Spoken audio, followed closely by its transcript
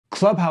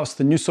Clubhouse,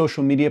 the new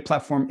social media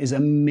platform, is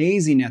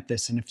amazing at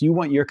this. And if you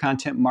want your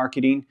content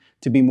marketing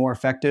to be more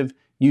effective,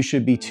 you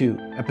should be too.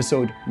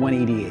 Episode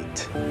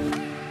 188.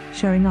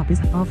 Showing up is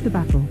half the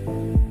battle,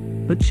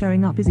 but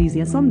showing up is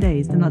easier some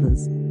days than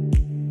others.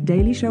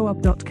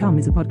 DailyShowUp.com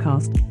is a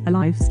podcast, a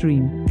live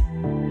stream,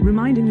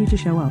 reminding you to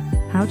show up,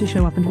 how to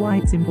show up, and why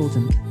it's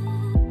important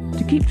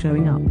to keep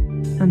showing up.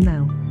 And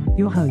now,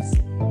 your host,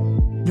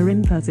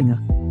 Doreen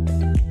Persinger.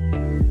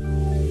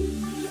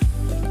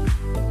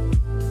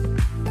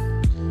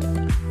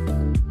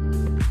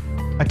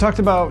 I talked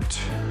about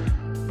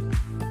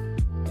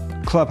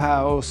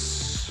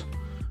Clubhouse,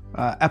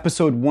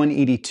 episode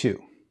 182.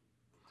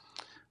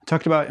 I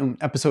talked about in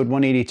episode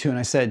 182, and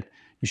I said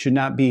you should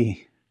not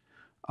be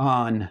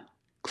on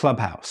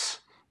Clubhouse.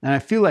 And I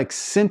feel like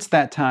since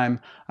that time,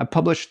 I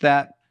published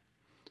that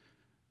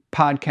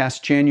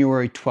podcast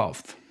January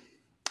 12th.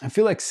 I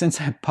feel like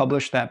since I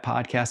published that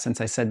podcast,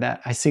 since I said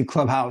that, I see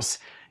Clubhouse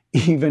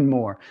even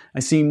more. I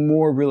see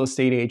more real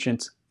estate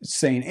agents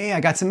saying, hey,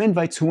 I got some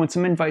invites. Who wants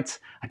some invites?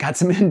 I got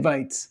some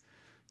invites.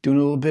 Doing a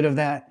little bit of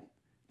that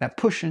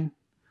pushing.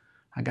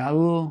 I got a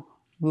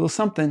little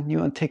something. You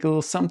want to take a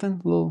little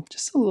something?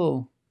 Just a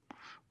little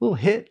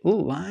hit, a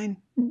little line.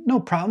 No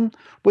problem.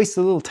 Waste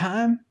a little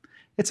time.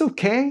 It's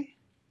okay.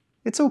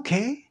 It's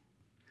okay.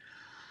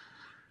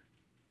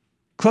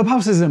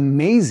 Clubhouse is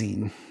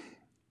amazing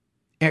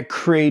at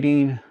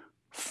creating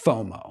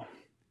FOMO,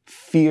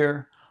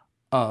 fear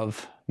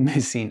of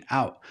missing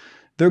out.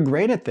 They're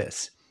great at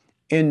this.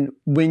 And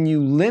when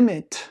you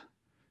limit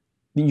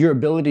your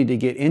ability to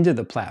get into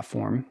the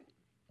platform,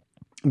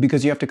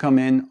 because you have to come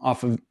in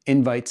off of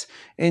invites,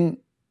 and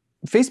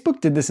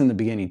Facebook did this in the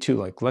beginning too.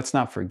 Like, let's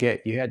not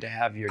forget, you had to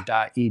have your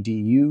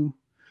 .edu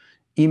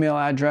email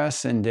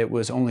address, and it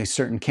was only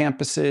certain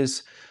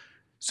campuses.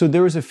 So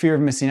there was a fear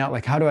of missing out.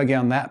 Like, how do I get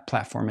on that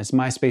platform? As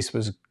MySpace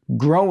was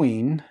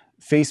growing,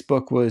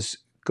 Facebook was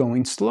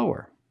going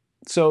slower.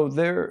 So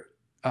there,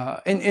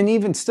 and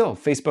even still,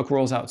 Facebook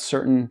rolls out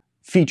certain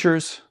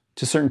features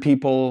to certain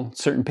people,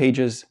 certain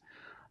pages,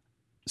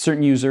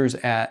 certain users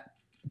at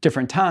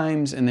different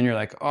times, and then you're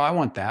like, oh, I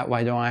want that.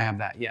 Why don't I have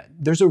that yet?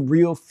 There's a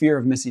real fear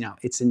of missing out.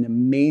 It's an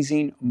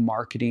amazing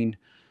marketing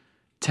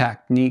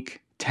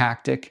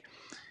tactic.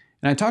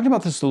 And I talked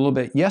about this a little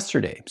bit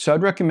yesterday. So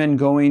I'd recommend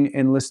going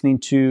and listening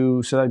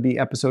to, so that'd be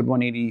episode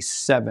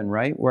 187,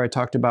 right? Where I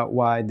talked about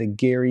why the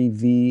Gary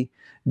V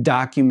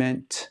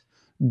document,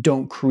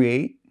 Don't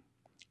Create,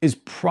 is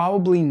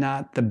probably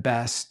not the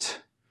best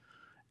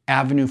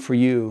avenue for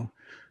you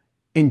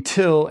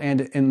until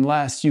and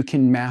unless you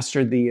can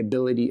master the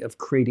ability of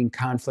creating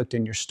conflict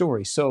in your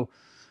story. So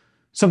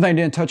something I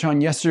didn't touch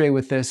on yesterday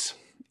with this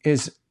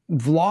is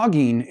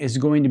vlogging is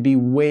going to be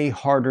way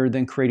harder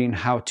than creating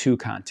how-to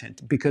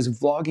content, because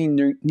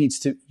vlogging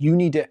you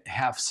need to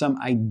have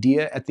some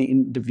idea at the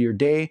end of your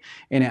day,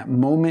 and at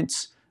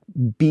moments,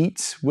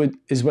 beats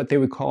is what they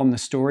would call in the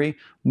story,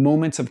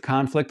 moments of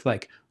conflict,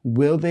 like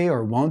will they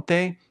or won't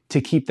they,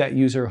 to keep that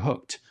user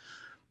hooked,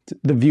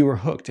 the viewer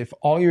hooked. If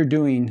all you're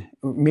doing,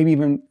 maybe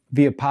even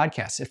via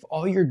podcast, if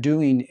all you're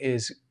doing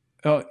is,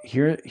 oh,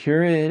 here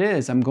it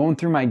is, I'm going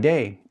through my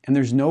day, and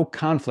there's no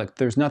conflict,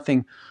 there's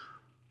nothing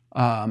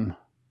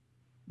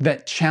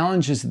that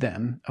challenges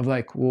them of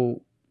like,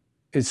 well,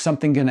 is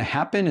something going to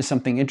happen? Is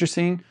something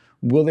interesting?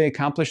 Will they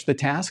accomplish the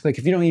task? Like,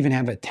 if you don't even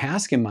have a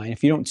task in mind,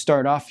 if you don't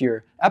start off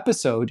your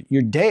episode,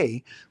 your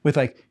day with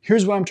like,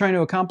 here's what I'm trying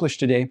to accomplish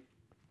today,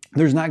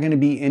 there's not going to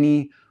be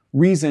any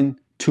reason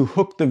to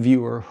hook the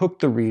viewer, hook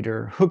the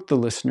reader, hook the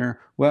listener,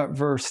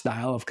 whatever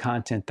style of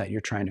content that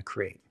you're trying to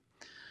create.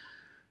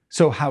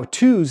 So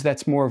how-tos,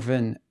 that's more of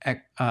an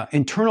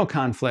internal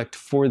conflict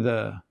for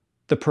the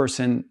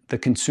person, the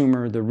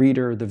consumer, the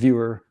reader, the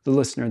viewer, the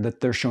listener, that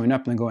they're showing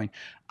up and going,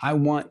 I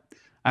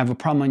have a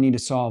problem I need to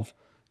solve.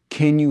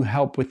 Can you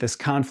help with this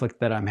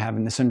conflict that I'm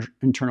having, this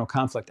internal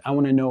conflict? I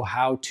want to know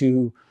how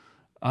to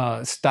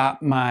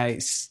stop my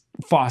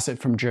faucet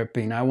from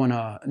dripping. I want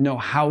to know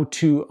how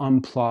to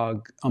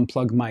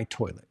unplug my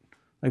toilet.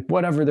 Like,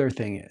 whatever their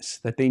thing is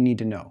that they need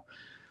to know.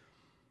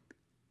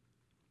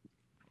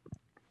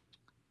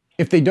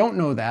 If they don't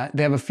know that,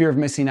 they have a fear of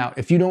missing out.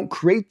 If you don't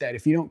create that,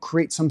 if you don't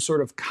create some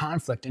sort of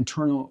conflict,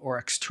 internal or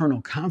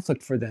external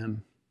conflict for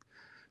them,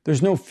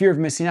 there's no fear of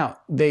missing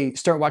out. They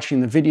start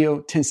watching the video,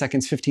 10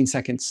 seconds, 15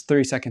 seconds,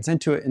 30 seconds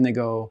into it, and they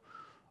go,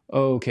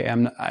 okay,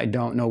 I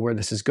don't know where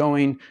this is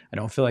going. I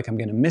don't feel like I'm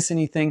going to miss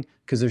anything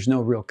because there's no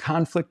real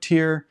conflict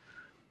here.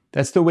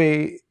 That's the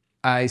way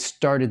I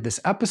started this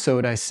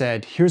episode. I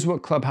said, here's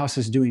what Clubhouse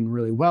is doing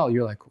really well.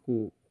 You're like,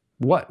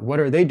 what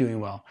are they doing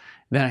well?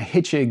 Then I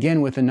hit you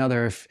again with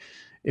another,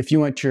 if you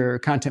want your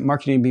content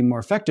marketing to be more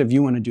effective,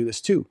 you want to do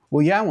this too.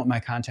 Well, yeah, I want my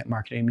content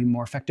marketing to be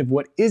more effective.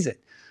 What is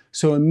it?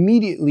 So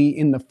immediately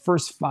in the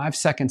first 5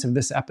 seconds of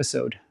this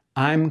episode,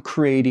 I'm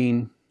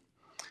creating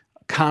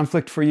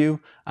conflict for you.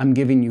 I'm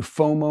giving you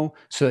FOMO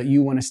so that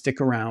you want to stick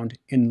around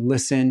and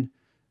listen,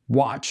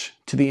 watch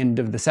to the end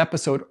of this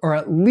episode, or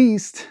at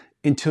least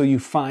until you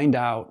find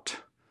out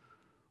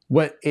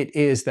what it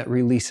is that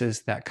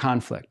releases that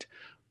conflict.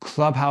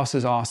 Clubhouse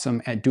is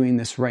awesome at doing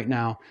this right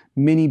now.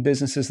 Many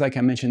businesses, like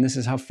I mentioned, this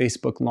is how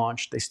Facebook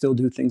launched. They still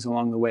do things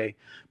along the way.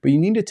 But you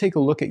need to take a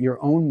look at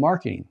your own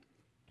marketing.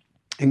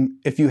 And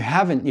if you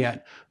haven't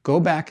yet, go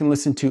back and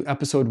listen to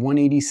episode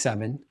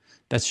 187.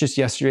 That's just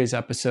yesterday's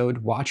episode.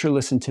 Watch or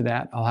listen to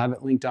that. I'll have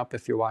it linked up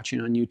if you're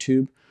watching on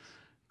YouTube.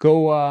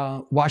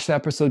 Go watch the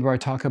episode where I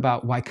talk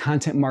about why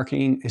content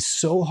marketing is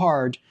so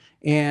hard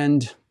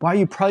and why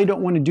you probably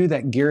don't want to do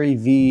that Gary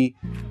V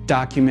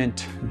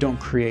document, don't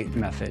create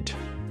method.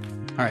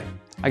 All right,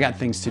 I got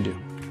things to do.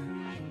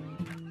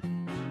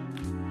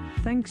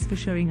 Thanks for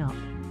showing up.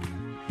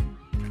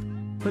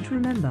 But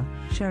remember,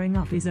 showing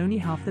up is only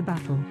half the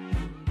battle.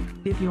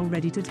 If you're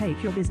ready to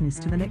take your business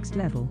to the next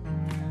level,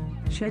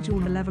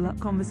 schedule a Level Up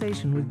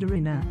conversation with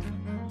Doreen at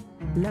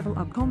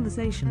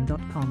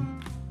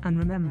levelupconversation.com. And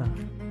remember,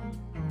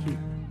 keep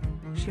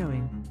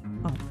showing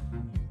up.